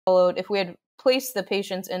followed, if we had placed the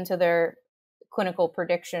patients into their clinical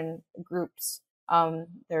prediction groups,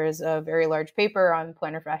 there is a very large paper on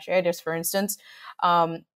plantar fasciitis, for instance,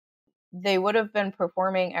 they would have been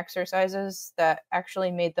performing exercises that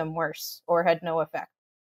actually made them worse or had no effect.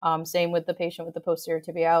 Same with the patient with the posterior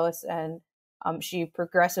tibialis, and she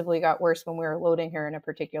progressively got worse when we were loading her in a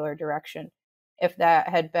particular direction. If that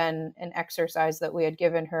had been an exercise that we had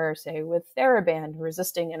given her, say with TheraBand,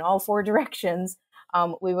 resisting in all 4 directions,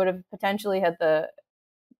 we would have potentially had the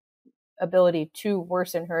ability to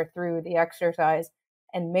worsen her through the exercise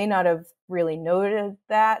and may not have really noted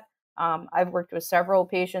that. I've worked with several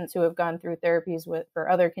patients who have gone through therapies for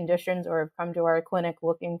other conditions or have come to our clinic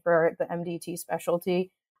looking for the MDT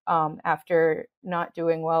specialty after not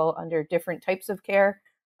doing well under different types of care.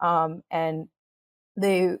 And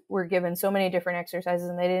they were given so many different exercises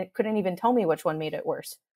and they couldn't even tell me which one made it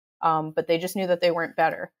worse. But they just knew that they weren't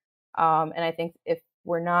better. And I think if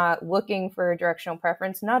we're not looking for a directional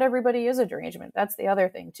preference, not everybody is a derangement. That's the other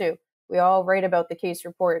thing too. We all write about the case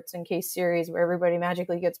reports and case series where everybody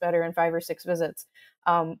magically gets better in 5 or 6 visits.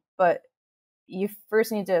 But you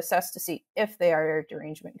first need to assess to see if they are a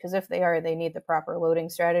derangement, because if they are, they need the proper loading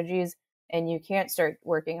strategies, and you can't start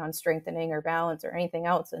working on strengthening or balance or anything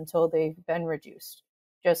else until they've been reduced.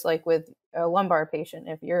 Just like with a lumbar patient,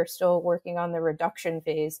 if you're still working on the reduction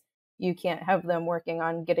phase, you can't have them working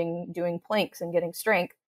on doing planks and getting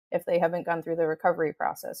strength if they haven't gone through the recovery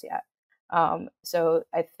process yet. So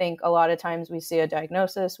I think a lot of times we see a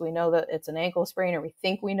diagnosis, we know that it's an ankle sprain, or we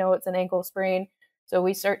think we know it's an ankle sprain. So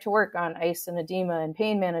we start to work on ice and edema and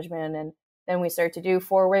pain management, and then we start to do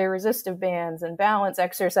 4-way resistive bands and balance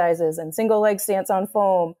exercises and single leg stance on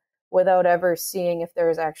foam without ever seeing if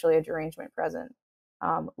there's actually a derangement present.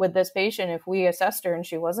 With this patient, if we assessed her and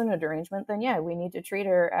she wasn't a derangement, then yeah, we need to treat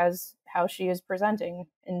her as how she is presenting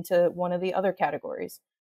into one of the other categories.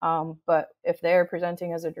 But if they're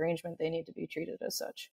presenting as a derangement, they need to be treated as such.